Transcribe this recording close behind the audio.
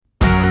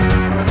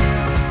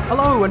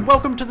Hello and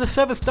welcome to the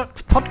Service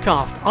Ducks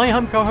podcast. I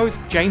am co-host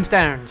James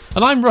Downs.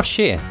 And I'm Rush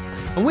here,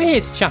 and we're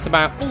here to chat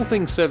about all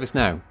things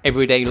ServiceNow,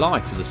 everyday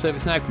life as a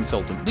ServiceNow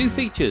consultant, new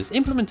features,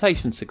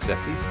 implementation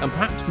successes, and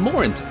perhaps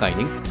more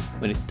entertaining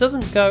when it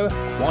doesn't go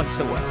quite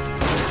so well.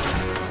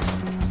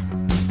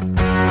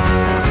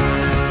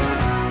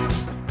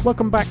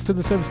 Welcome back to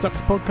the Service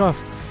Ducks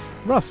podcast.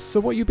 Russ, so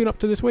what have you been up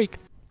to this week?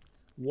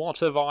 What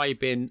have I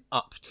been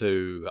up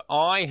to?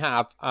 I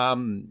have,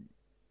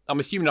 I'm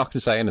assuming I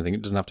can say anything,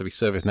 it doesn't have to be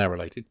ServiceNow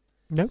related.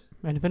 No,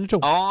 anything at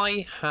all.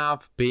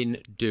 I've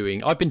been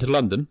to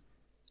London,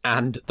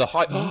 and the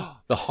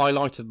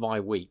highlight of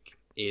my week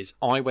is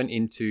I went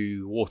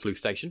into Waterloo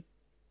Station,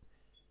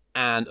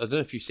 and I don't know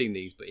if you've seen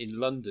these, but in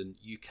London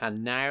you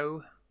can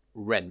now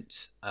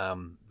rent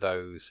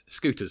those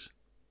scooters,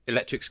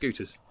 electric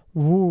scooters.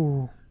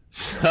 Ooh.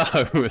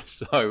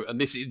 So,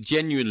 and this is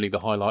genuinely the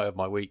highlight of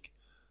my week,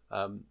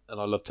 and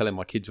I love telling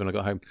my kids when I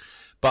got home.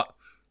 But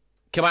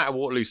come out of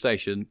Waterloo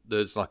Station,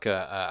 there's like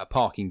a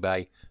parking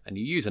bay, and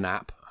you use an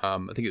app. I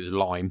think it was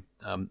Lime.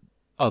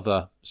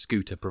 Other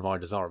scooter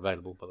providers are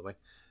available, by the way.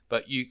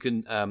 But you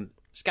can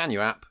scan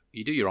your app,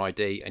 you do your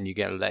ID, and you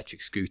get an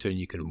electric scooter, and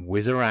you can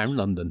whiz around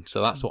London.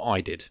 So that's what I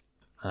did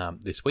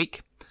this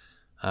week.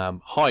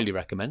 Highly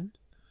recommend.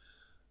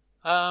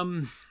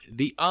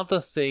 The other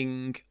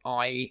thing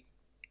I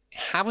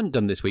haven't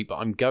done this week, but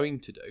I'm going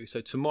to do. So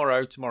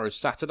tomorrow's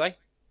Saturday,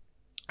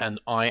 and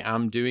I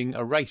am doing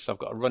a race. I've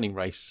got a running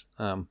race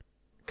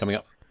coming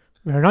up.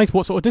 Very nice.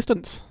 What sort of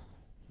distance?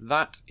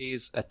 That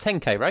is a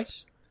 10k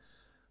race.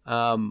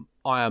 I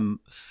am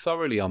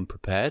thoroughly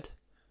unprepared,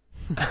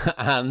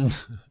 and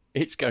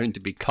it's going to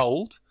be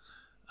cold,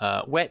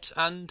 wet,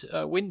 and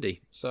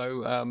windy.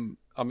 So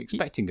I'm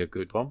expecting a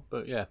good one,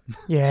 but yeah.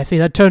 Yeah, see,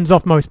 that turns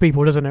off most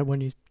people, doesn't it,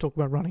 when you talk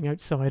about running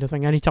outside? I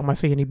think anytime I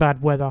see any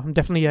bad weather, I'm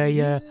definitely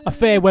a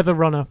fair weather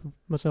runner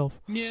myself.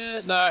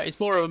 Yeah, no, it's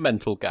more of a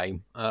mental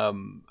game,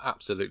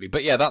 absolutely.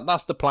 But yeah,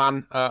 that's the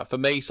plan for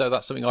me, so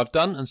that's something I've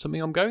done and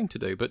something I'm going to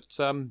do. But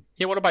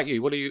yeah, what about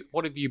you? What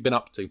have you been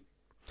up to?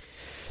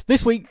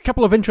 This week, a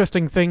couple of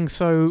interesting things.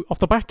 So, off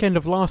the back end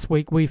of last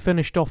week, we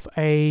finished off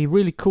a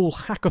really cool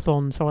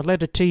hackathon. So, I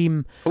led a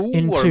team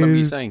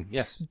into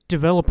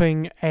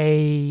developing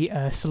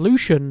a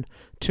solution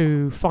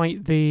to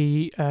fight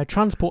the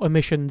transport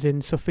emissions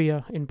in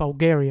Sofia in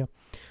Bulgaria.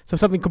 So,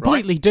 something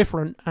completely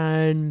different.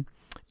 And,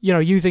 you know,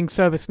 using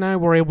ServiceNow,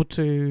 we're able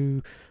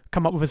to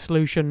come up with a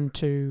solution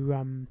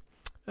to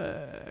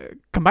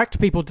come back to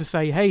people to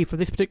say, hey, for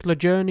this particular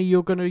journey,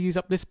 you're going to use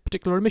up this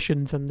particular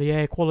emissions and the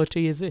air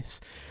quality is this.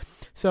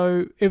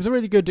 So it was a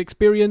really good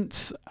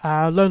experience.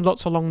 Learned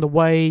lots along the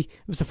way.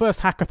 It was the first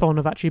hackathon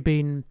I've actually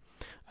been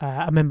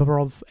a member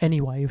of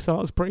anyway, so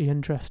that was pretty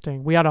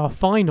interesting. We had our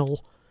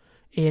final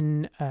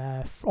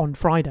on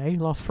Friday,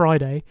 last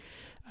Friday.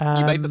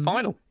 You made the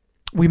final?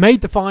 We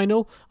made the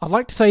final. I'd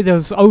like to say there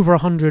was over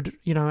 100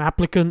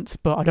 applicants,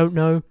 but I don't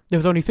know. There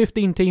was only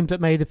 15 teams that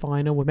made the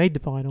final. We made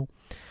the final.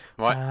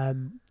 Right.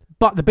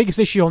 But the biggest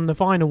issue on the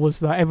final was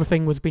that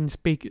everything was being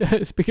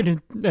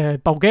speaking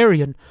in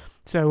Bulgarian.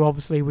 So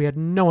obviously we had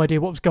no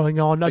idea what was going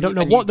on. I don't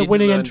know what the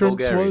winning entrance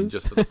Bulgarian was.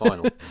 Just for the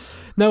final.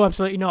 No,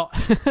 absolutely not.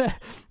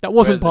 That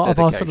wasn't part of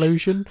our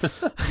solution.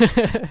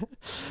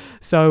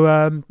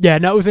 So yeah,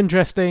 no, it was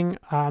interesting.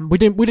 We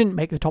didn't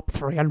make the top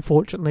 3,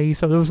 unfortunately.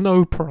 So there was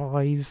no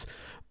prize.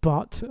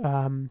 But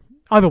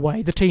either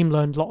way, the team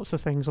learned lots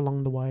of things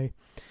along the way.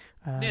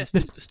 Yeah,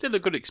 it's still a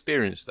good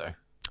experience, though.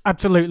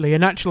 Absolutely,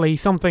 and actually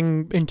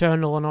something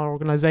internal in our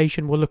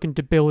organisation, we're looking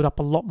to build up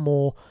a lot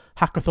more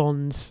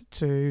hackathons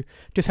to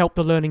just help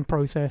the learning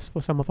process for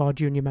some of our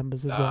junior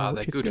members as well.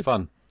 They're good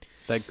fun.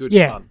 They're good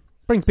fun.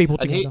 Brings people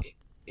together.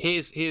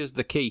 Here's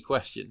the key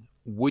question.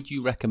 Would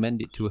you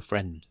recommend it to a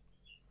friend?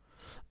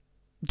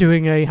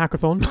 Doing a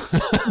hackathon?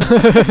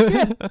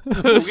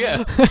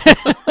 Yeah.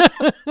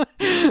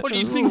 What do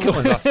you think I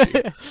was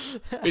asking?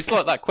 It's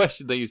like that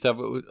question they used to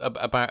have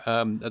about,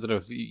 I don't know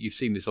if you've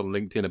seen this on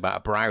LinkedIn, about a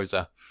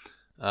browser.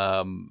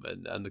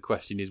 And the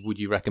question is, would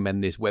you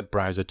recommend this web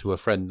browser to a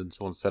friend? And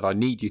someone said, I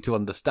need you to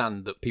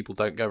understand that people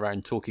don't go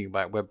around talking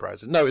about web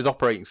browsers. No, it was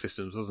operating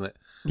systems, wasn't it?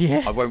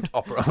 Yeah. I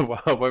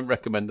won't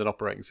recommend an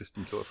operating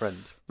system to a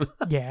friend.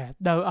 Yeah,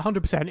 no,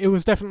 100%. It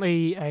was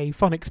definitely a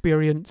fun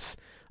experience.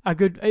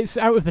 It's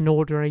out of the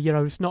ordinary,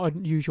 it's not a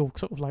usual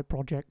sort of like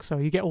project. So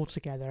you get all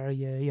together,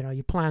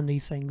 you plan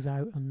these things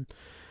out, and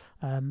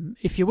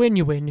if you win,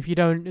 you win. If you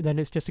don't, then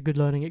it's just a good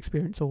learning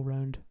experience all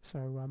round. So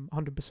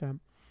 100%.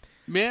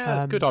 Yeah,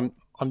 that's good.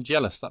 I'm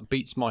jealous. That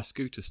beats my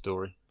scooter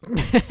story.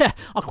 I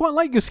quite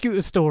like your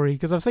scooter story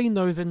because I've seen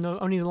those in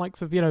only the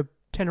likes of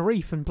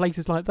Tenerife and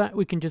places like that.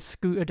 We can just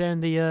scooter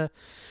down the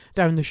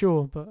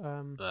shore, but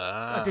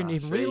I didn't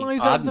even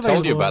realise that. I hadn't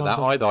told you about that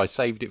either. I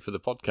saved it for the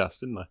podcast,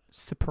 didn't I?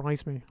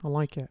 Surprised me. I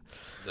like it.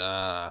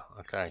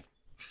 Okay.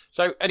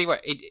 So anyway,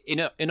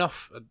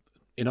 enough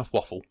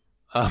waffle.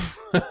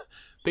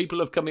 People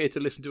have come here to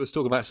listen to us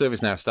talk about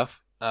ServiceNow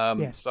stuff.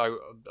 Yes. So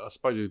I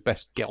suppose we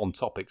best get on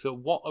topic. So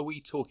what are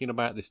we talking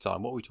about this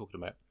time? What are we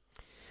talking about?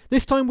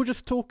 This time we're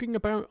just talking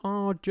about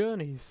our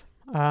journeys.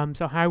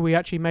 So how we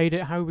actually made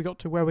it, how we got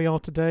to where we are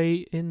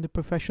today in the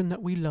profession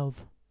that we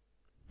love.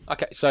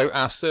 Okay, so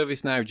our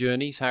ServiceNow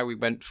journeys, how we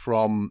went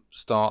from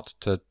start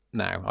to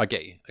now. I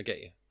get you.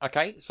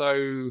 Okay,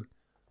 so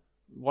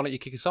why don't you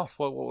kick us off?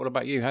 What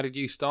about you? How did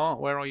you start?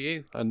 Where are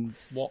you? And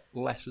what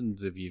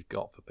lessons have you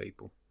got for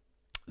people?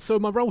 So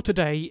my role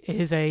today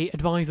is a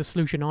advisor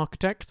solution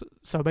architect.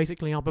 So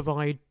basically I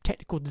provide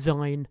technical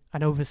design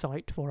and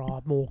oversight for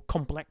our more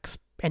complex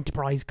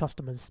enterprise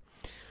customers.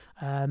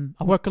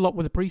 I work a lot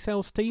with the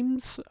pre-sales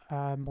teams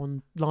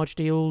on large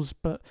deals,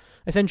 but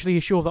essentially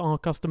ensure that our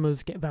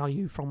customers get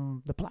value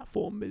from the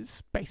platform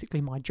is basically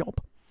my job.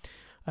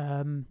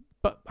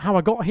 But how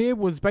I got here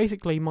was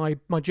basically my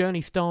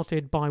journey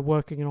started by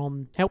working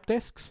on help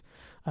desks,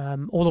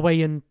 all the way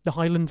in the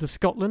Highlands of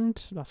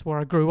Scotland. That's where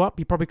I grew up.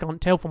 You probably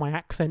can't tell from my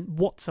accent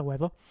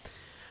whatsoever.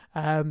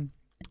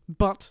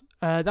 But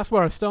that's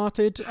where I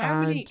started.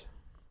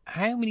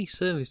 How many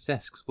service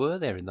desks were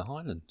there in the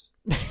Highlands?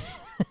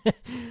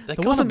 There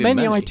wasn't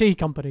many IT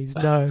companies.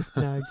 No.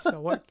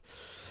 So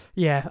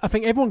yeah, I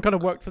think everyone kind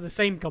of worked for the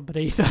same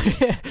company. So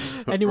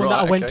anyone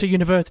that I went to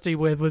university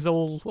with was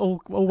all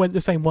went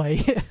the same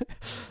way.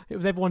 It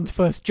was everyone's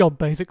first job,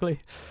 basically.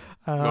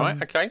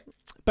 Right. Okay.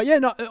 But yeah,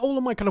 no, all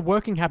of my kind of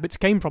working habits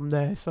came from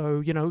there.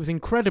 So it was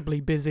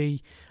incredibly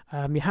busy.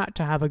 You had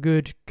to have a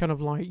good kind of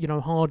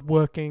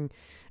hard-working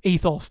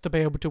ethos to be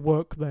able to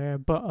work there.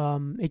 But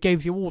it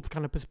gives you all the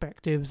kind of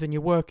perspectives, and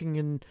you're working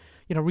and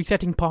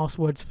resetting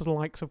passwords for the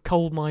likes of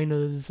coal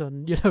miners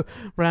and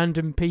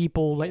random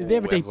people, like the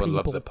everyday people.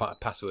 Everyone loves a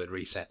password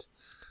reset.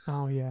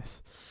 Oh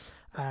yes.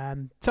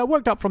 So I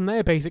worked up from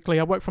there. Basically,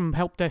 I worked from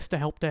help desk to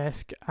help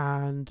desk,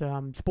 and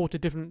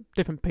supported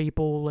different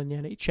people and the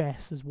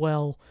NHS as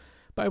well.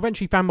 But I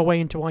eventually found my way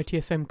into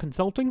ITSM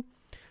consulting,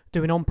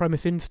 doing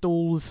on-premise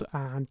installs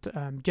and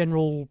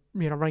general,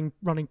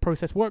 running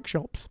process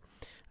workshops,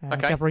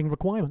 gathering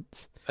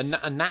requirements.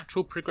 A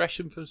natural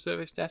progression from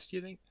service desk, do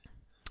you think?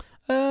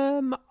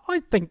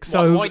 I think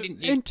so. Why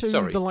didn't you? Into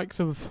the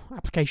likes of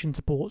application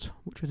support,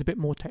 which was a bit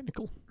more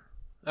technical.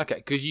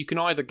 Okay, because you can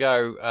either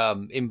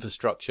go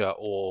infrastructure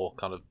or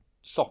kind of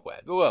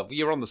software. Well,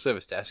 you're on the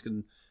service desk,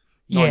 and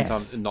not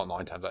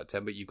 9 times out of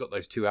 10, but you've got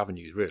those two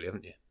avenues, really,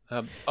 haven't you?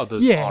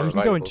 Others are you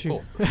can go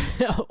into,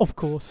 of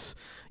course.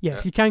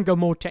 Yes, you can go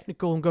more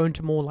technical and go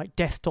into more like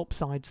desktop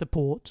side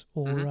support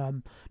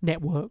or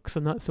networks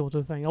and that sort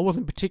of thing. I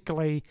wasn't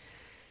particularly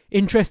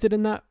interested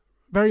in that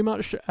very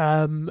much.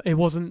 It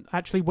wasn't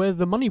actually where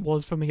the money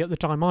was for me at the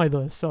time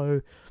either.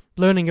 So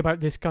learning about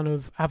this kind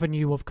of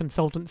avenue of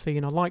consultancy,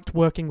 and I liked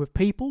working with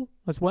people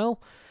as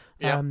well,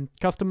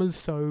 customers.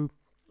 So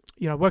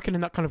working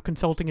in that kind of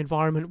consulting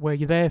environment where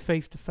you're there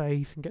face to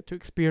face and get to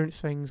experience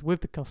things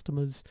with the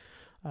customers.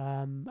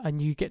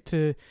 And you get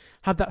to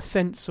have that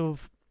sense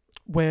of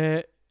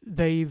where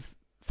they've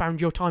found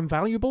your time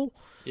valuable,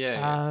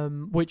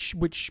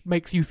 which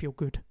makes you feel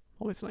good,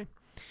 obviously.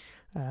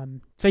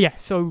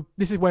 So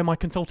this is where my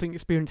consulting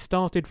experience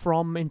started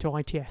from, into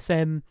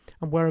ITSM,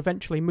 and where I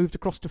eventually moved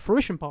across to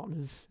Fruition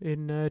Partners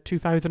in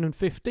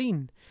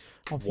 2015.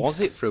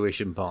 Was it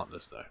Fruition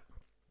Partners, though?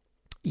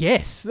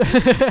 Yes.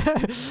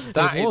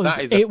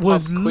 It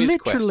was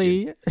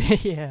literally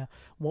question.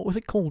 What was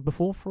it called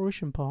before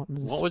Fruition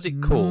Partners? What was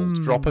it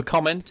called? Drop a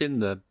comment in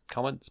the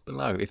comments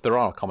below, if there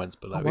are comments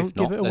below. If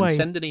not, then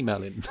send an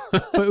email in.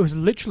 But it was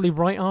literally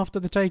right after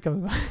the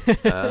takeover.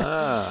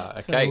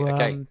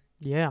 Okay.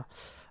 Yeah.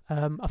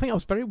 I think I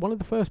was one of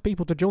the first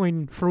people to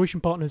join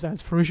Fruition Partners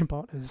as Fruition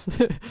Partners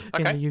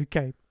in the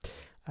UK.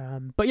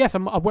 But yes,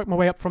 I worked my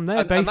way up from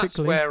there, basically. And that's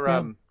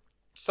where...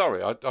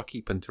 Sorry, I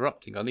keep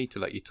interrupting. I need to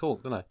let you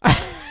talk, don't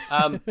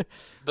I?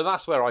 But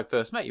that's where I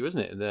first met you,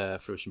 wasn't it? In the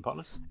Fruition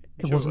Partners.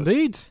 It was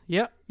indeed.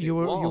 Yeah, you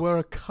were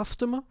a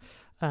customer,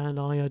 and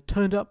I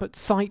turned up at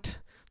site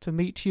to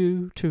meet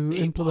you to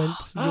implement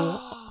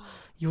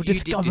your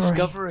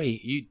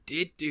discovery. You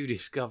did do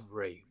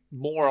discovery.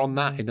 More on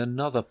that in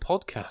another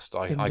podcast.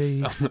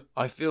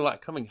 I feel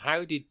that coming.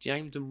 How did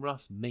James and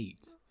Russ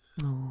meet?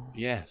 Oh,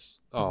 yes.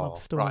 Love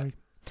story. Right.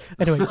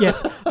 Anyway,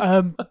 yes,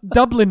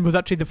 Dublin was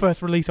actually the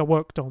first release I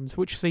worked on,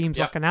 which seems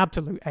like an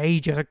absolute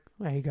age. There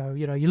you go.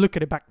 You look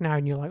at it back now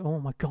and you're like, oh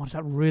my God, is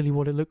that really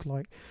what it looked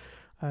like?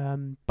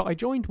 But I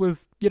joined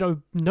with,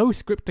 no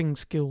scripting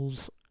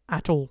skills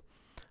at all.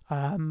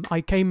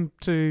 I came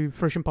to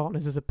Fruition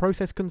Partners as a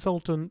process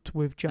consultant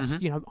with just,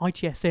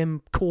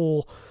 ITSM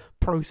core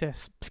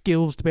process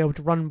skills to be able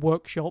to run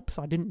workshops.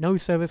 I didn't know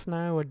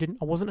ServiceNow.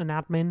 I wasn't an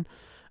admin.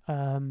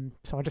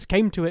 So I just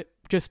came to it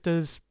just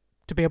as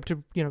to be able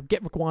to,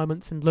 get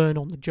requirements and learn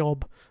on the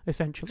job,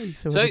 essentially.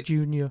 So as a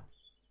junior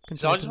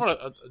consultant. So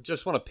I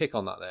just want to pick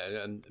on that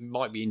there, and it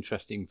might be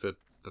interesting for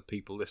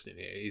people listening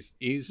here.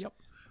 Is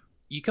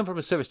you come from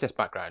a service desk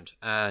background,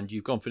 and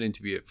you've gone for an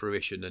interview at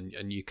Fruition,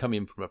 and you come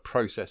in from a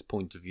process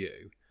point of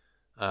view,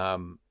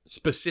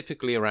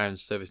 specifically around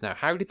ServiceNow.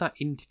 How did that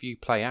interview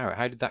play out?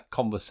 How did that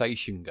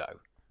conversation go?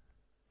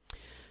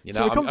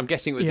 I'm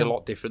guessing it was a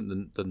lot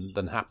different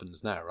than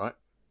happens now, right?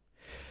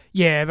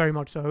 Yeah, very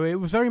much so. It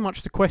was very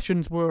much the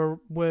questions were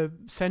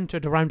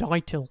centered around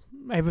ITIL.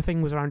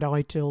 everything was around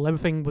ITIL.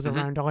 Everything was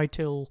around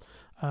ITIL,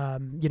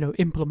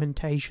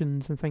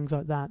 implementations and things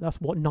like that.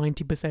 That's what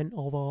 90%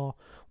 of our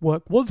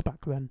work was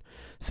back then.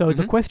 So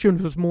the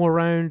question was more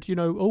around,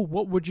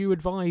 what would you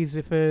advise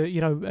if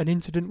an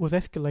incident was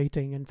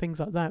escalating and things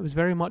like that. It was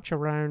very much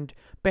around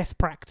best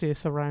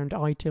practice around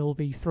ITIL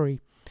v3.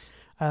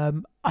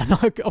 And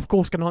I, of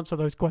course, can answer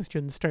those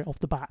questions straight off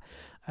the bat.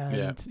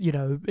 And,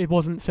 it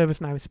wasn't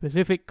ServiceNow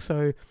specific,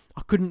 so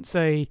I couldn't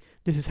say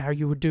this is how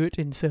you would do it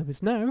in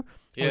ServiceNow.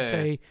 I'd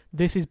say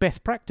this is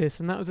best practice,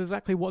 and that was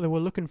exactly what they were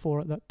looking for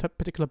at that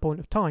particular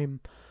point of time.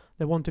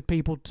 They wanted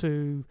people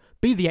to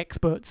be the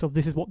experts of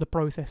this is what the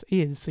process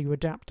is, so you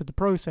adapt to the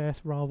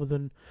process rather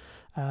than,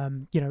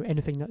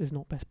 anything that is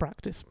not best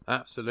practice.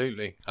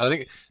 Absolutely.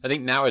 I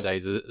think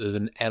nowadays there's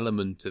an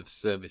element of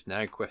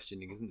ServiceNow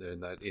questioning, isn't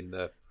there, in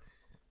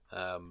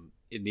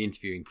the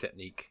interviewing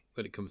technique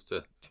when it comes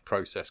to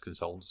process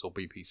consultants or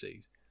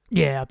BPCs.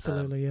 Yeah,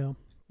 absolutely.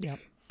 Yeah.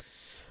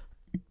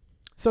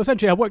 So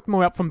essentially, I worked my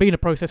way up from being a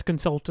process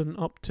consultant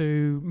up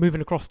to moving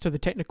across to the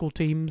technical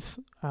teams.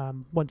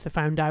 Once I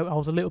found out I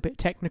was a little bit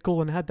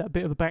technical and had that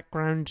bit of a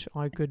background,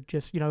 I could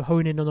just,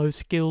 hone in on those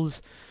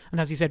skills.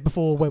 And as you said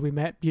before, where we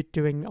met, you're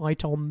doing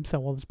ITOM,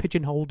 so I was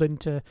pigeonholed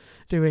into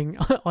doing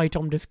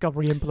ITOM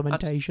discovery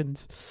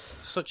implementations.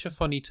 That's such a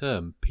funny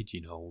term,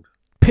 pigeonholed.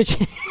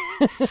 Pigeon.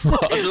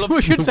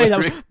 We should say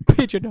that.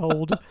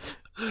 Pigeonholed.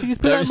 Can you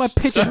put that in my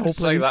pigeonhole,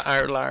 please? Say that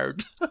out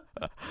loud.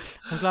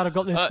 I'm glad I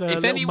got this.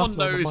 If anyone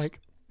knows,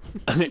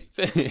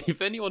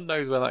 if anyone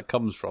knows where that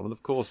comes from, and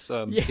of course,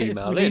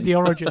 email we need the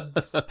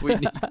origins. We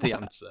need the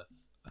answer.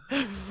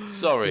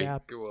 Sorry,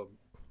 go on.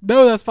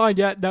 No, that's fine.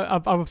 Yeah, no,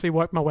 I've obviously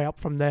worked my way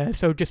up from there.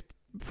 So just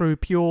through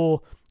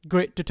pure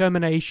grit,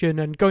 determination,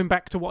 and going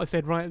back to what I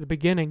said right at the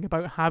beginning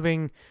about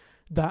having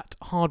that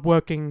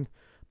hard-working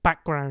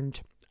background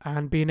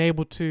and being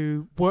able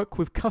to work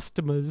with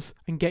customers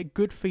and get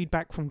good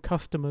feedback from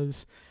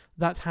customers,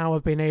 that's how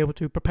I've been able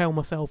to propel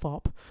myself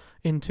up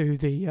into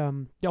the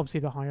obviously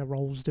the higher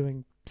roles,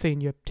 doing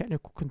senior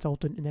technical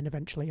consultant and then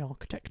eventually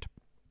architect.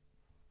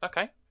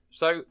 Okay,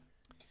 so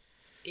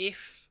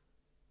if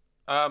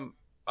and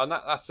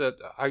that's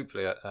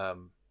hopefully it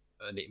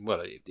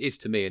is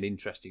to me an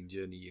interesting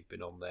journey you've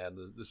been on there, and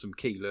there's some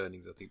key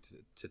learnings I think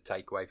to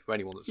take away for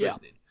anyone that's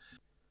listening.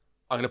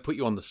 I'm going to put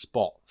you on the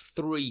spot.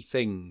 3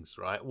 things,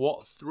 right?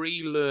 What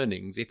 3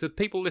 learnings? If the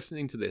people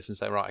listening to this and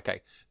say, right,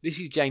 okay, this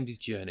is James's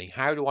journey.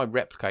 How do I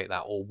replicate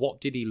that? Or what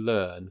did he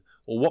learn?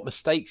 Or what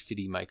mistakes did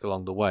he make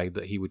along the way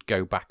that he would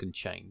go back and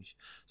change?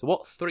 So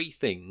what 3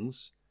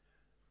 things,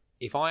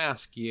 if I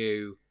ask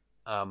you,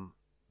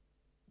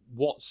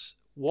 what's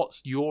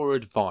your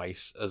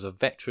advice as a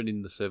veteran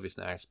in the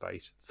ServiceNow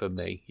space for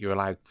me? You're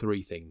allowed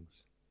 3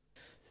 things.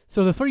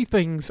 So the 3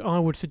 things I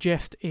would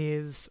suggest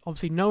is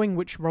obviously knowing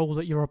which role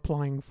that you're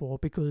applying for,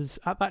 because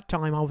at that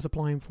time I was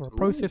applying for a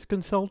process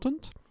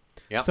consultant.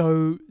 Yep.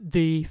 So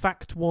the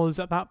fact was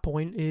at that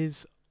point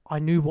is I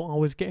knew what I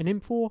was getting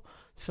in for.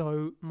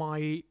 So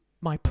my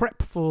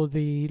prep for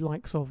the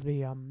likes of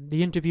the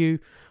interview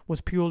was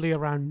purely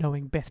around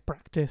knowing best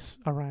practice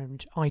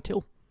around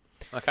ITIL.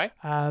 Okay.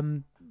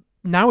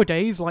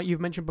 Nowadays, like you've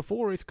mentioned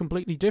before, it's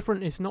completely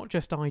different. It's not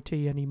just IT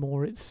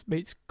anymore. It's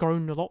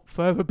grown a lot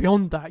further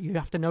beyond that. You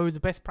have to know the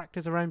best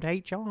practice around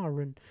HR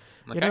and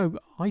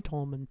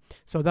ITOM, and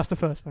so that's the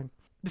first thing.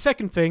 The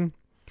second thing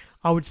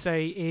I would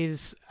say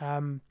is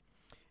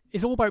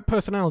it's all about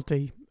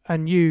personality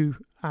and you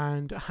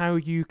and how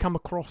you come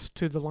across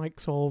to the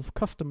likes of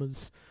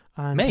customers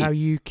and how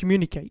you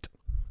communicate.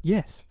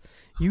 Yes,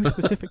 you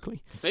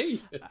specifically.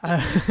 Me?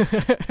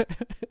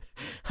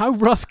 How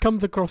Russ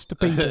comes across to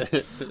people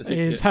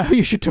is how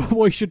you should talk.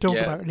 What you should talk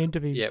about in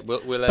interviews. Yeah,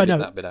 we'll edit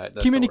that bit out.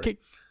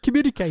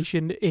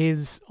 Communication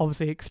is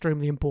obviously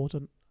extremely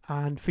important,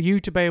 and for you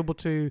to be able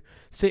to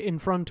sit in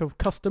front of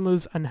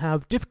customers and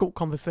have difficult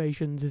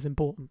conversations is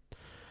important.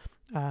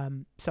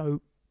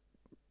 So,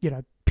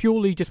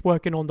 purely just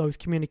working on those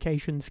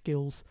communication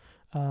skills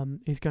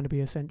is going to be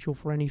essential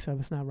for any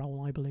ServiceNow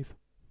role, I believe.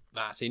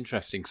 That's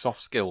interesting.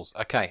 Soft skills.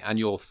 Okay, and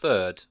your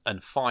third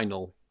and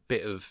final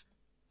bit of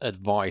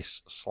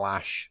advice /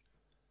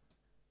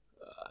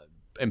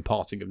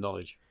 imparting of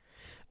knowledge.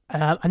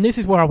 And this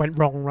is where I went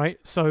wrong, right?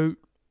 So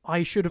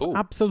I should have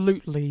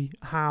absolutely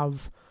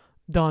have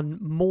done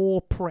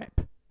more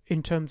prep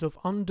in terms of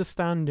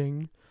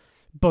understanding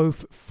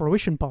both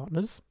Fruition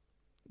Partners,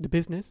 the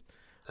business,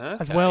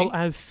 as well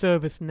as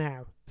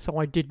ServiceNow. So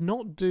I did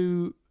not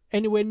do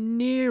anywhere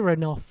near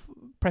enough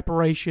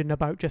preparation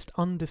about just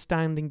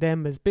understanding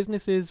them as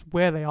businesses,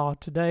 where they are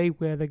today,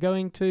 where they're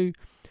going to,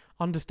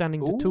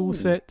 understanding the tool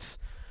sets.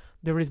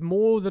 There is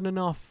more than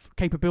enough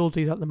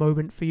capabilities at the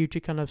moment for you to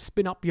kind of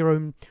spin up your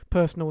own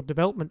personal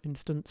development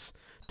instance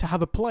to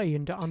have a play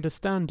and to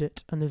understand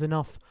it. And there's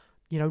enough,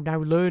 now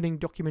learning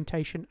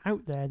documentation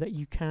out there that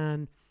you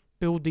can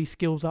build these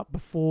skills up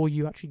before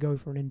you actually go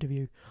for an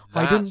interview.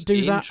 I didn't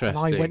do that and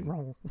I went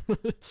wrong.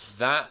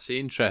 That's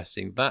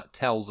interesting. That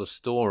tells a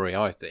story,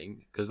 I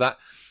think, because that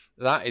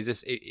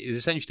is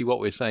essentially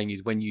what we're saying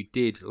is when you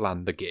did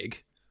land the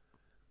gig,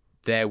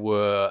 there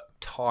were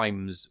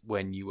times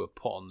when you were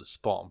put on the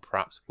spot and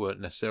perhaps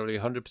weren't necessarily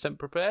 100%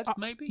 prepared,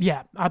 maybe?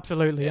 Yeah,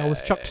 absolutely. I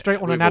was chucked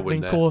straight on an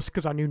admin course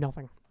because I knew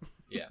nothing.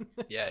 Yeah.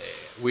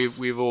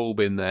 We've all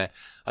been there.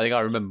 I think I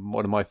remember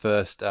one of my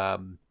first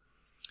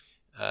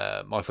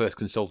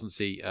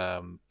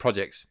consultancy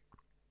projects.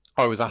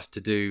 I was asked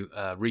to do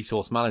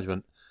resource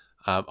management.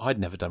 I'd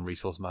never done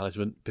resource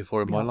management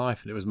before in my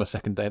life, and it was my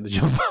second day in the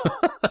job.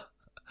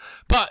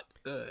 But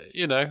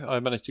I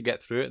managed to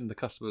get through it, and the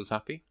customer was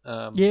happy.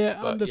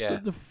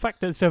 The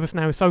fact that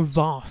ServiceNow is so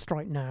vast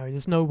right now,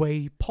 there's no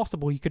way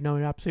possible you could know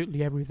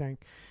absolutely everything.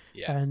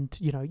 Yeah. And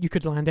you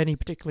could land any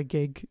particular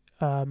gig,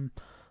 and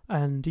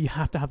you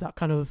have to have that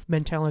kind of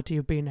mentality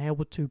of being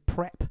able to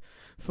prep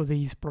for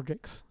these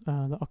projects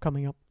that are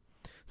coming up.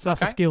 So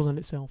that's a skill in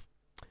itself.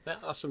 Yeah,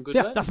 that's some good.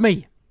 Yeah, that's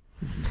me.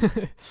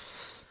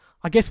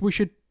 I guess we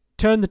should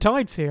turn the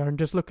tides here and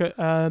just look at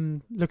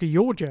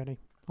your journey.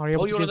 Are you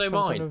able to give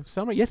some kind of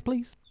summary? Yes,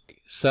 please.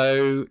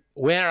 So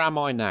where am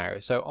I now?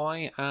 So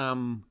I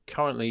am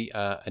currently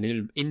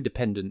an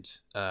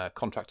independent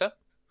contractor.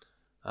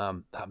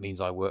 That means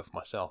I work for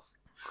myself.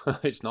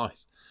 It's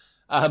nice.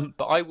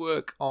 But I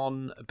work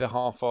on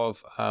behalf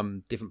of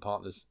different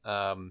partners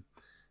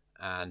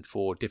and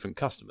for different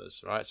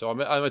customers, right? So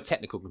I'm a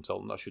technical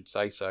consultant, I should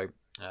say. So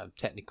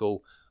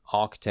technical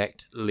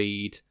architect,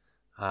 lead,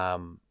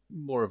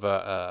 more of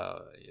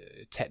a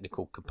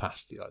technical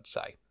capacity, I'd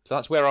say. So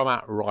that's where I'm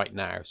at right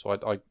now. So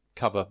I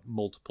cover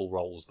multiple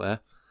roles there.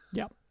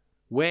 Yeah.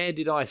 Where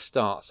did I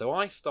start? So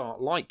I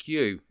start like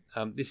you.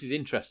 This is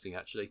interesting,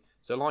 actually.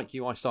 So like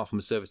you, I start from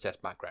a service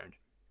desk background.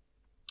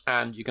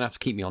 And you're going to have to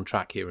keep me on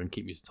track here and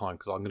keep me to time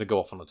because I'm going to go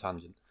off on a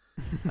tangent.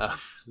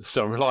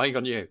 So I'm relying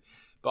on you.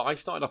 But I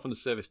started off on the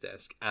service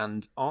desk,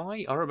 and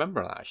I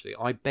remember that, actually.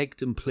 I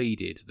begged and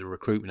pleaded the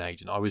recruitment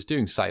agent. I was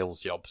doing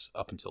sales jobs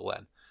up until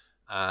then.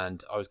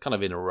 And I was kind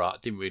of in a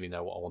rut, didn't really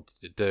know what I wanted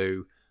to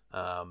do.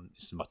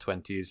 This is my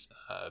 20s,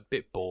 a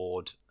bit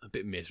bored, a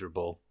bit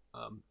miserable.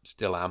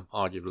 Still am,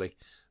 arguably.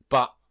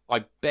 But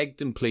I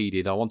begged and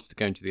pleaded. I wanted to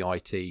go into the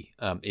IT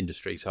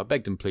industry. So I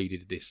begged and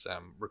pleaded this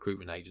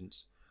recruitment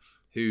agents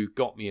who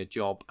got me a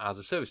job as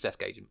a service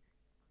desk agent.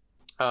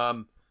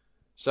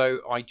 So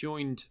I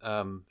joined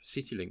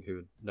CityLink, who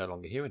are no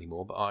longer here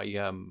anymore, but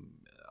I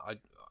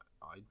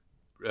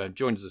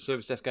joined as a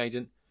service desk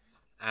agent,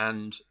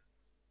 and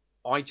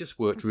I just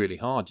worked really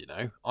hard.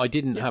 I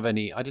didn't have an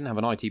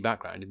IT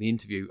background. In the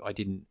interview, I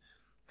did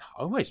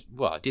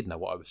know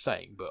what I was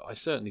saying, but I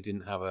certainly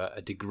didn't have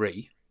a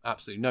degree.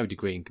 Absolutely no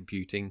degree in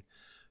computing,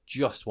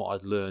 just what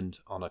I'd learned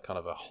on a kind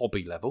of a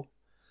hobby level.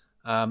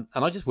 And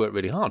I just worked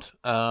really hard.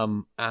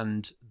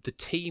 And the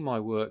team I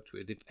worked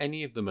with, if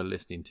any of them are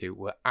listening to,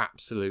 were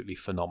absolutely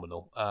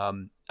phenomenal.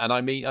 And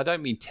I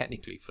don't mean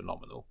technically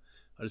phenomenal.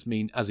 I just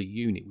mean as a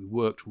unit, we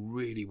worked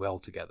really well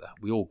together.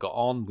 We all got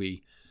on.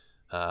 We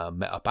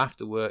met up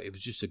after work. It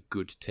was just a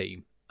good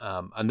team.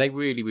 And they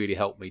really, really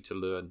helped me to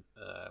learn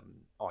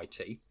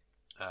IT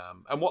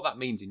and what that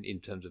means in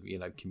terms of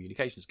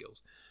communication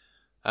skills.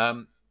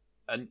 And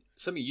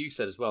something you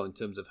said as well in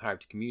terms of how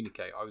to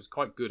communicate. I was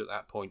quite good at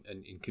that point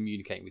in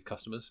communicating with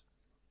customers.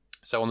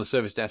 So on the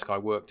service desk, I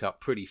worked up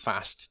pretty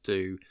fast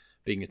to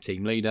being a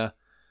team leader.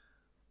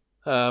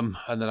 And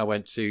then I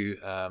went to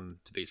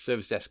be a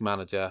service desk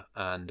manager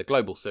and a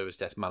global service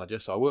desk manager.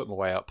 So I worked my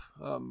way up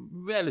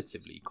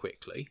relatively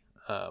quickly.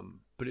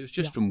 But it was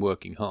just from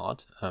working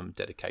hard,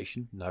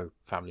 dedication, no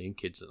family and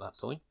kids at that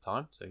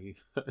time. So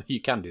you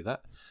can do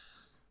that.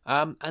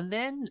 And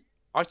then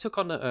I took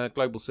on a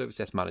global service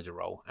desk manager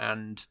role,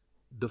 and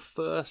the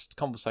first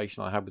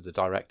conversation I had with the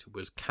director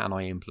was, can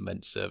I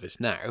implement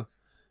ServiceNow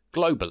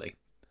globally?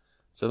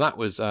 So that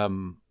was, I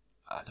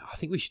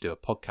think we should do a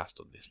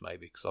podcast on this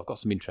maybe, because I've got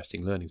some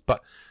interesting learnings.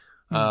 But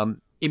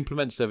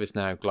implement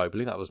ServiceNow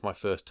globally, that was my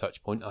first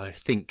touch point. I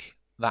think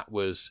that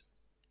was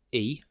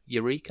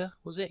Eureka.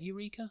 Was it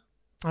Eureka?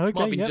 Okay,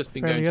 might have been just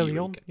been going to Eureka.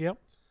 On. Yep.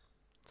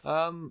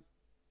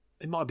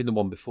 It might have been the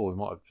one before. It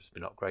might have just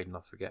been upgrading,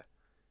 I forget.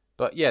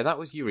 But yeah, that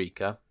was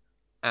Eureka,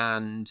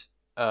 and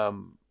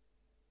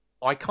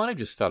I kind of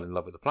just fell in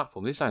love with the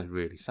platform. This sounds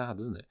really sad,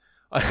 doesn't it?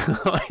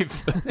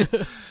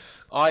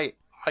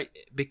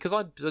 Because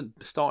I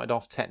started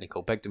off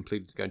technical, begged and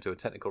pleaded to go into a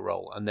technical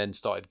role, and then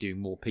started doing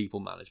more people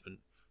management.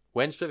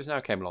 When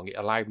ServiceNow came along, it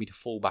allowed me to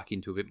fall back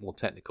into a bit more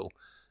technical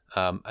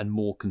and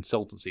more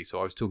consultancy. So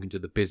I was talking to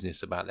the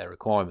business about their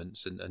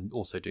requirements and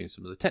also doing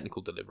some of the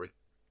technical delivery,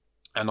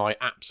 and I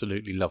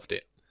absolutely loved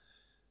it.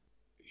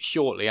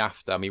 Shortly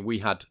after, we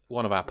had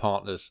one of our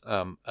partners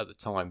at the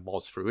time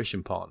was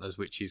Fruition Partners,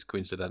 which is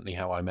coincidentally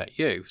how I met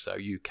you. So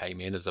you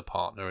came in as a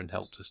partner and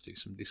helped us do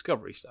some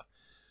discovery stuff.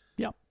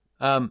 Yeah.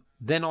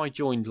 Then I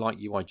joined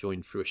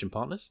Fruition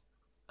Partners.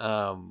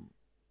 The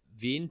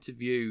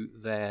interview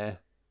there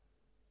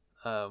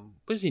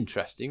was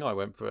interesting. I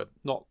went for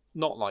not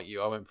like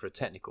you. I went for a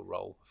technical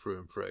role through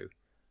and through.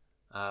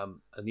 And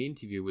the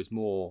interview was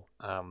more.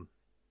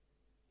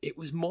 It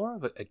was more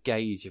of a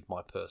gauge of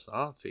my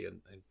personality,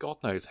 and God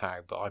knows how,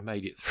 but I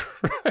made it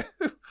through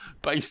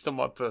based on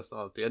my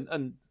personality.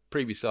 And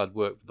previously I'd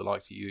worked with the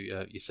likes of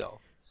you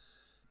yourself.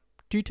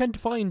 Do you tend to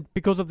find,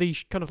 because of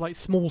these kind of like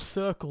small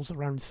circles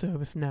around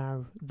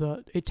ServiceNow,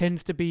 that it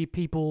tends to be the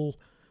people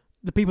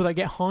that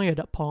get hired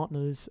at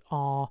partners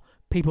are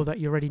people that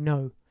you already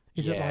know?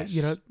 Is it like,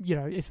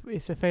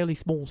 it's a fairly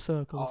small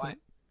circle, isn't it?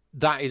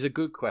 That is a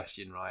good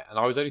question, right? And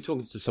I was only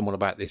talking to someone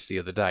about this the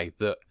other day,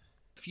 that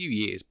a few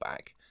years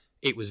back,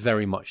 it was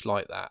very much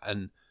like that.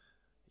 And,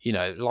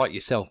 like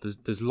yourself,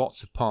 there's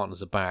lots of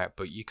partners about,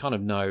 but you kind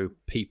of know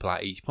people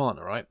at each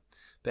partner, right?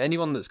 But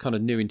anyone that's kind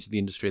of new into the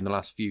industry in the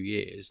last few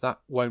years, that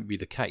won't be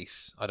the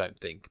case, I don't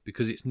think,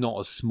 because it's not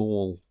as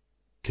small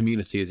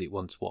community as it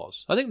once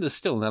was. I think there's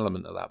still an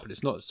element of that, but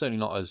it's certainly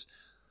not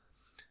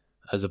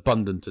as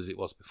abundant as it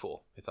was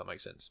before, if that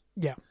makes sense.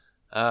 Yeah.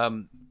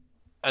 And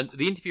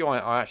the interview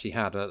I actually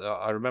had,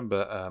 I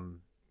remember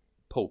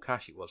Paul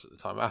Cash, it was at the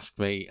time, asked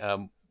me,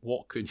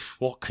 what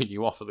can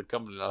you offer the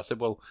company? And I said,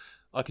 well,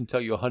 I can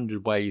tell you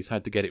 100 ways how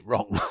to get it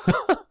wrong.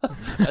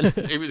 And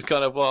it was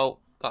kind of,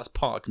 well, that's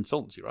part of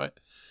consultancy, right?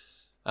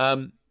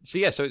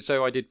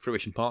 So I did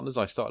Fruition Partners.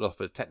 I started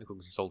off as a technical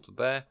consultant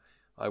there.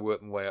 I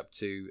worked my way up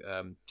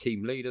to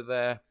team leader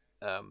there.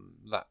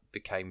 That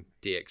became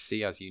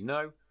DXC, as you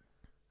know.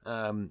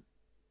 And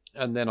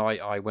then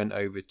I went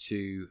over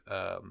to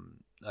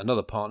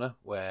another partner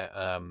where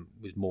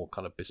was more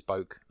kind of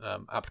bespoke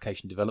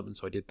application development.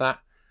 So I did that.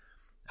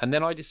 And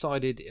then I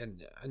decided, and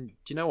do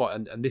you know what?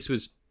 And this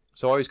was,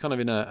 so I was kind of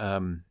in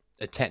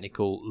a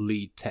technical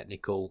lead,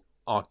 technical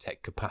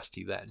architect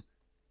capacity then.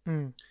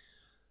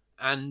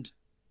 And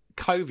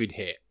COVID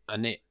hit,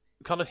 and it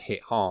kind of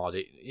hit hard,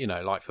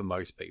 like for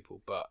most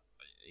people. But,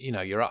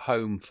 you're at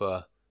home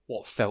for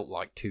what felt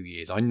like 2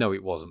 years. I know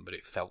it wasn't, but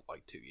it felt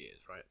like 2 years,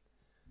 right?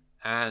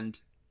 And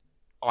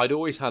I'd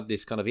always had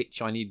this kind of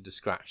itch I needed to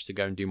scratch to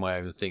go and do my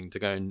own thing, to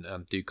go and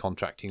do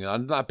contracting.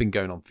 And that had been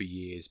going on for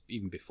years,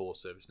 even before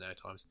ServiceNow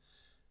times.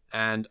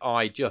 And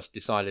I just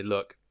decided,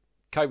 look,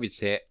 COVID's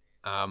hit.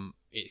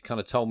 It kind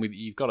of told me that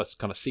you've got to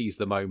kind of seize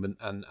the moment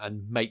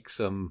and make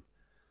some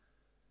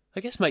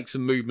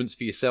movements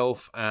for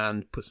yourself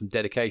and put some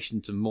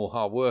dedication to more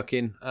hard work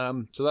in.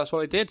 So that's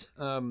what I did.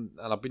 And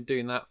I've been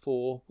doing that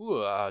for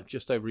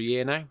just over a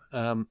year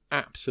now.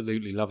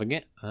 Absolutely loving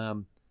it.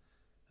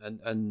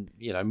 And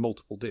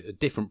multiple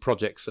different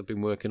projects I've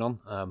been working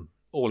on,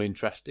 all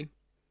interesting.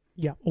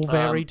 Yeah, all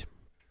varied.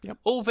 Yep.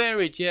 All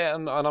varied, yeah.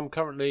 And I'm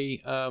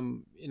currently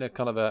in a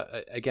kind of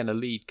a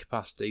lead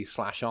capacity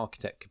 /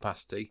 architect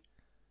capacity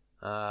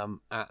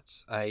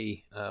at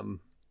a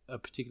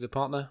particular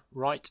partner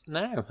right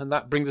now, and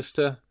that brings us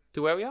to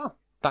where we are.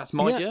 That's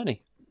my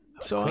journey.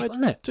 So I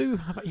do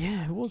have,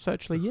 it was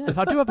actually, yes.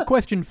 I do have a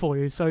question for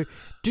you. So,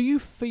 do you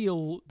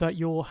feel that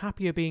you're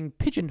happier being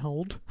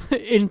pigeonholed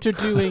into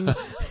doing?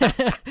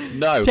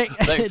 No, I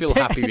don't feel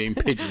happy being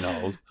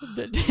pigeonholed.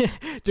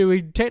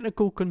 Doing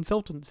technical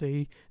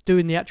consultancy,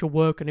 doing the actual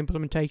work and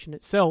implementation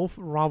itself,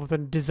 rather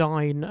than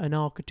design and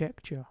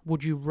architecture.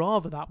 Would you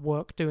rather that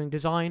work doing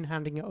design,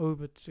 handing it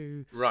over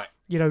to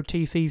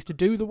TCs to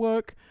do the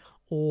work,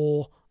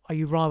 or are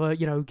you rather,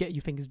 get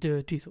your fingers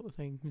dirty sort of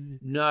thing?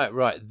 No,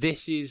 right.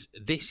 This is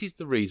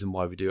the reason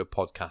why we do a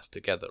podcast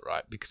together,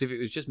 right? Because if it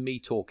was just me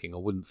talking, I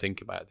wouldn't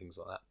think about things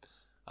like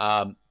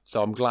that.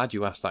 So I'm glad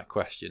you asked that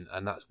question,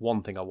 and that's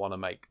one thing I want to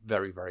make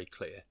very, very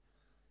clear.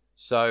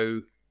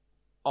 So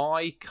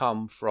I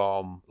come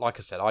from, like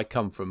I said,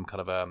 kind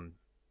of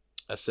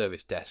a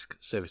service desk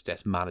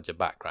manager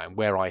background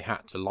where I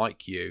had to,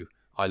 like you,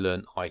 I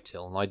learned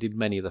ITIL, and I did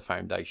many of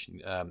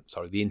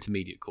the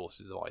intermediate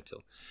courses of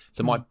ITIL.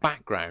 So my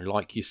background,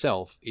 like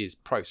yourself, is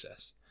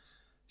process.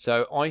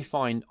 So I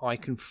find I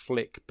can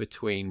flick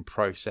between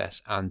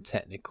process and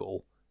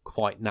technical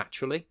quite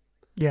naturally.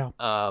 Yeah.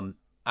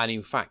 And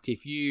in fact,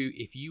 if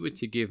you were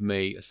to give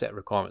me a set of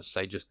requirements,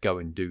 say just go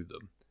and do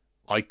them,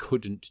 I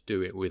couldn't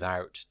do it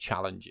without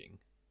challenging,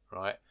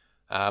 right?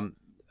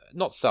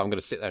 Not to say I'm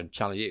going to sit there and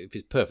challenge it. If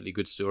it's a perfectly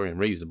good story and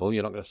reasonable,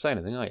 you're not going to say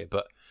anything, are you?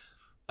 But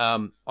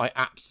I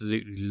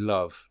absolutely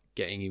love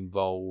getting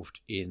involved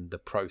in the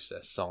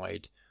process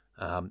side,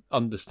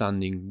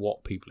 understanding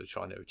what people are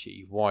trying to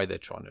achieve, why they're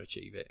trying to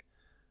achieve it,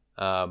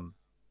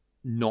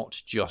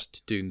 not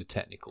just doing the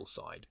technical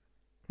side.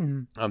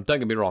 Don't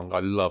get me wrong, I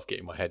love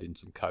getting my head in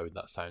some code.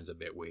 That sounds a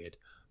bit weird,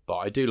 but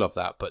I do love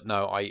that. But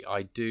no,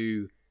 I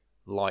do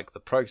like the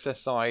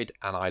process side,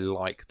 and I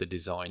like the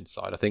design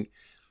side. I think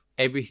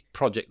every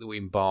project that we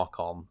embark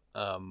on,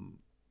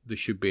 there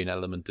should be an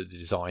element of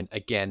design.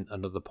 Again,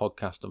 another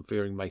podcast I'm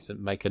fearing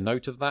make a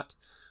note of that.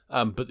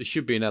 But there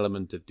should be an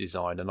element of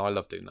design, and I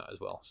love doing that as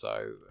well.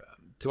 So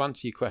to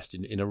answer your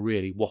question in a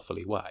really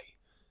waffly way,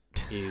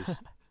 is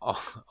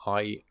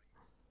I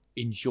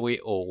enjoy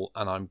it all,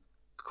 and I'm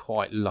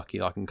quite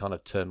lucky I can kind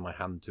of turn my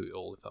hand to it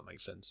all, if that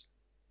makes sense.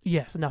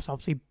 Yes, and that's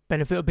obviously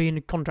benefit of being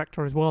a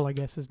contractor as well, I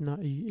guess, isn't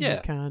it? You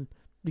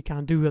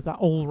can do that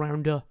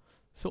all-rounder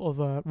sort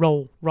of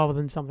role rather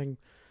than something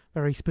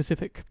very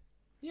specific.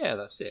 Yeah,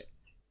 that's it.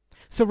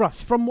 So,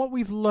 Russ, from what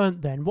we've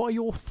learnt then, what are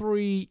your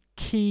 3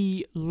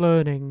 key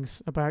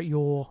learnings about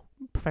your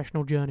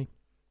professional journey?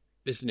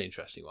 This is an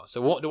interesting one.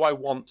 So what do I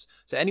want?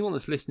 So anyone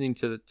that's listening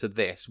to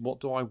this, what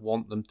do I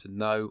want them to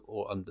know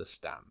or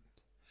understand?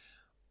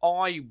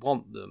 I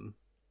want them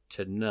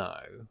to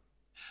know.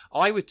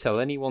 I would tell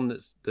anyone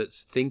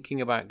that's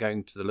thinking about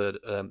going to the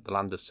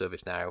land of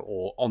ServiceNow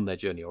or on their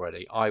journey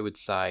already, I would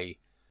say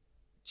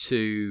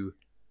to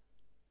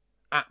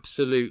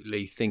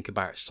absolutely think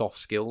about soft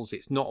skills.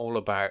 It's not all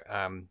about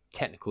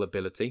technical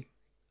ability.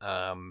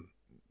 Now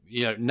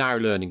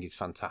learning is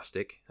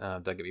fantastic.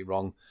 Don't get me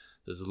wrong.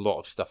 There's a lot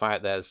of stuff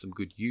out there. There's some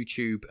good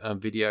YouTube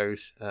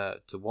videos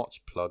to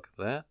watch. Plug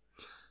there.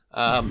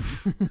 But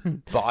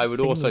I would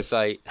also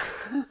say,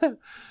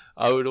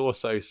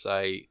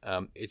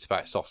 it's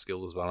about soft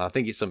skills as well. And I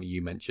think it's something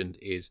you mentioned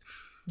is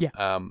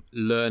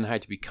learn how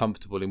to be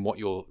comfortable in what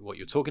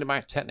you're talking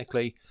about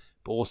technically,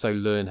 but also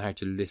learn how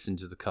to listen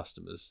to the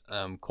customers.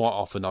 Quite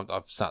often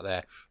I've sat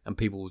there and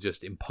people will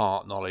just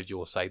impart knowledge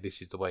or say,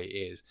 this is the way it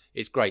is.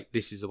 It's great.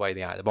 This is the way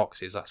the out of the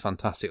box is. That's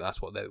fantastic.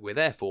 That's what we're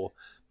there for.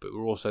 But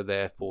we're also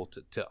there for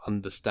to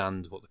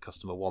understand what the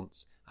customer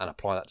wants and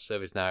apply that to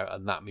ServiceNow.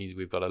 And that means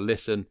we've got to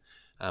listen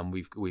and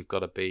we've got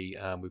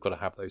to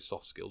have those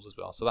soft skills as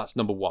well. So that's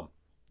number one.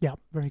 Yeah,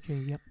 very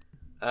key.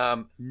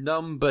 Yeah.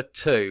 Number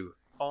two,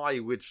 I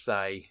would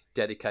say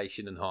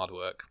dedication and hard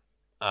work.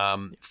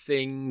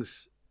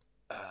 Things.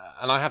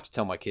 And I have to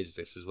tell my kids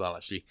this as well,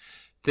 actually.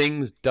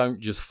 Things don't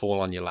just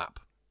fall on your lap.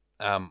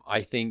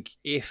 I think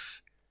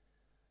if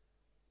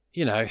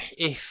and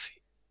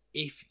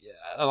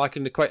I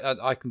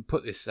can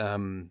put this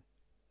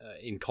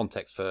in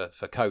context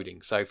for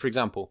coding. So, for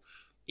example,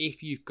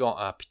 if you've got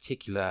a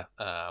particular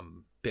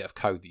bit of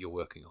code that you're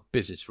working on,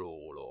 business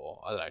rule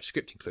or, I don't know,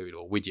 script include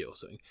or widget or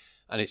something,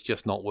 and it's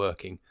just not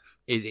working,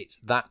 it's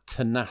that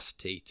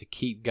tenacity to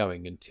keep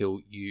going until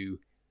you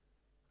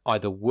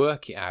either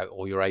work it out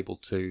or you're able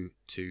to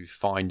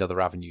find other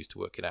avenues to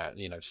work it out.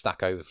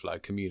 Stack Overflow,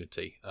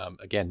 community,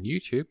 again,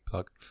 YouTube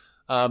plug,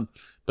 but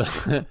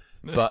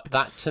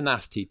that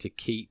tenacity to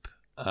keep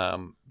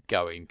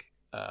going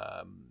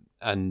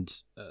and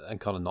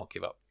kind of not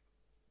give up.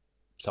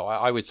 So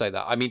I would say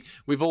that. I mean,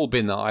 we've all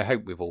been there. I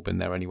hope we've all been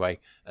there anyway.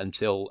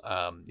 Until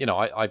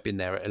I've been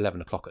there at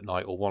 11 o'clock at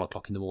night or 1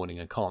 o'clock in the morning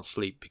and can't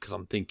sleep because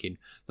I'm thinking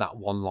that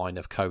one line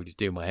of code is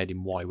doing my head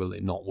in. Why will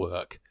it not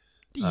work?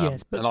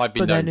 Yes, but, and I've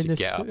been known to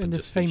get up in the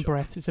just same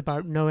breath, it's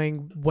about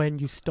knowing when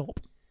you stop.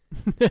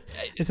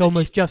 It's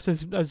almost just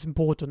as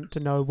important to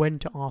know when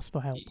to ask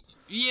for help.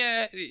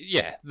 Yeah.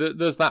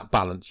 There's that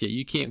balance. Yeah,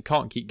 you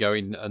can't keep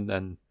going and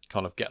then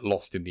kind of get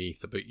lost in the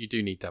ether, but you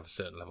do need to have a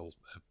certain level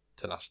of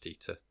tenacity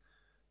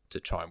to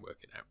try and work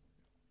it out.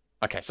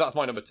 Okay, so that's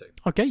my number two.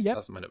 Okay, yeah.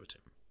 That's my number two.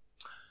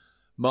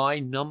 My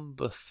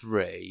number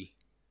three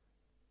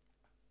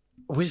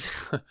was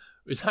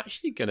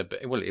actually going to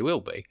be, well, it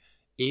will be,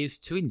 is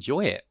to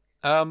enjoy it.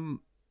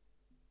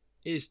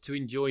 Is to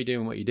enjoy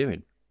doing what you're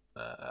doing.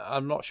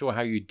 I'm not sure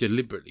how you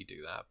deliberately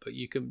do that, but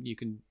you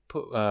can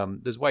put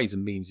there's ways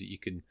and means that you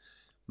can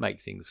make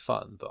things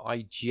fun. But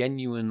I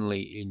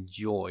genuinely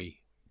enjoy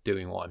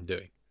doing what I'm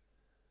doing,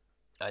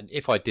 and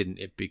if I didn't,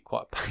 it'd be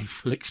quite a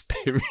painful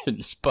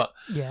experience. But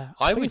yeah,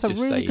 I would it's a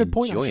just really say good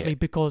point enjoy actually, it.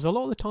 because a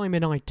lot of the time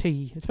in IT,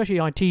 especially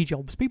IT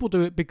jobs, people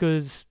do it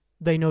because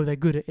they know they're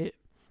good at it,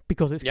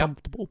 because it's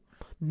comfortable,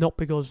 not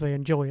because they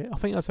enjoy it. I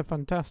think that's a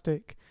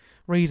fantastic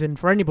reason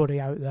for anybody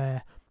out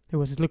there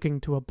who is looking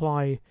to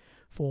apply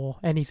for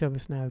any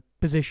ServiceNow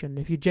position.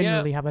 If you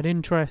genuinely have an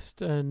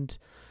interest and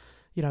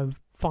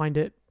find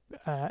it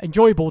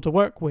enjoyable to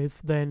work with,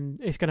 then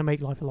it's going to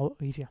make life a lot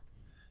easier.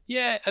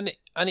 Yeah, and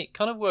it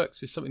kind of works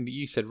with something that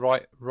you said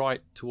right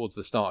towards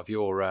the start of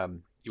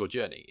your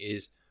journey,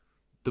 is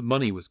the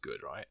money was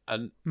good, right?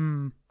 And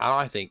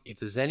I think if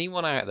there's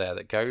anyone out there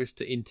that goes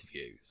to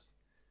interviews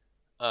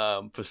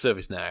for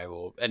ServiceNow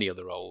or any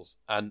other roles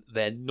and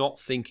they're not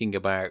thinking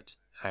about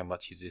how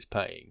much is this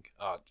paying,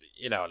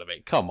 you know what I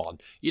mean? Come on,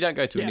 you don't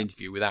go to an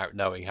interview without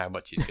knowing how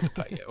much he's going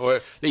to pay you, or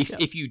at least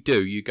if you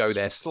do, you go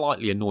there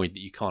slightly annoyed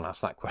that you can't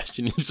ask that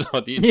question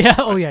inside the interview. Yeah,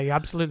 oh yeah, you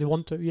absolutely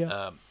want to.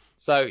 Yeah.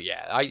 So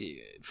yeah,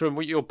 from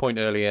your point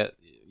earlier,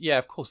 yeah,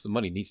 of course the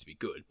money needs to be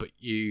good, but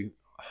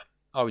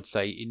I would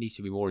say it needs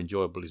to be more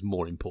enjoyable is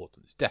more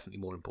important. It's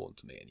definitely more important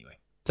to me anyway.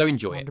 So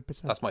enjoy 100%.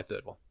 It. That's my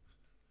third one.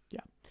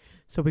 Yeah.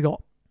 So we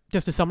got,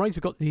 just to summarise,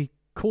 we've got the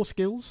core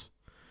skills.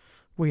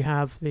 We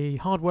have the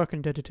hard work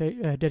and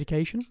dedication.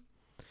 Dedication.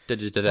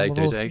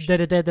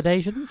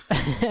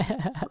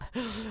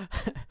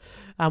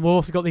 And we've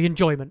also got the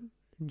enjoyment.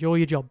 Enjoy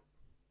your job.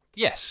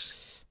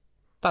 Yes.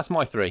 That's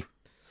my three.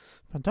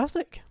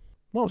 Fantastic.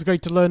 Well, it was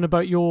great to learn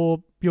about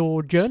your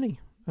journey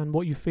and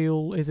what you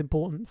feel is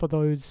important for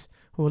those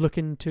who are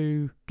looking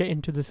to get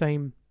into the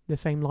same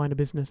line of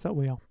business that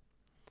we are.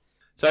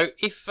 So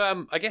if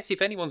I guess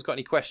if anyone's got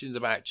any questions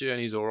about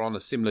journeys or on a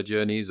similar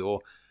journeys,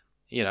 or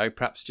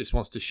perhaps just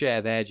wants to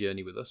share their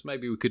journey with us,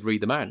 maybe we could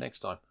read them out next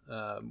time.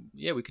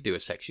 We could do a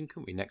section,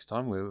 couldn't we? Next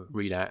time we'll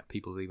read out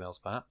people's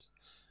emails, perhaps.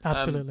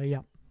 Absolutely,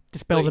 yeah.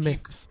 Dispel the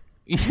myths.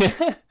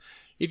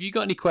 If you've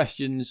got any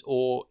questions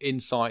or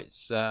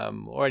insights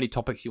or any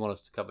topics you want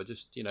us to cover,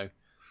 just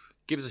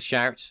give us a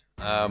shout.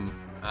 And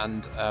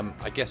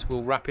I guess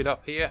we'll wrap it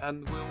up here,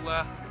 and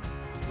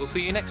we'll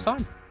see you next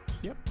time.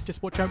 Yep,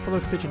 just watch out for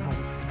those pigeonholes.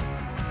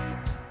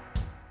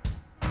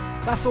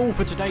 That's all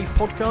for today's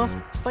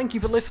podcast. Thank you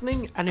for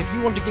listening, and if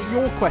you want to get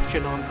your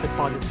question answered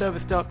by the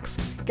Service Ducks,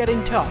 get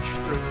in touch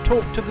through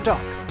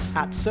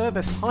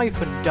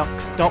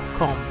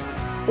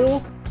talktotheduck@service-ducks.com,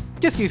 or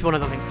just use one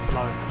of the links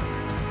below.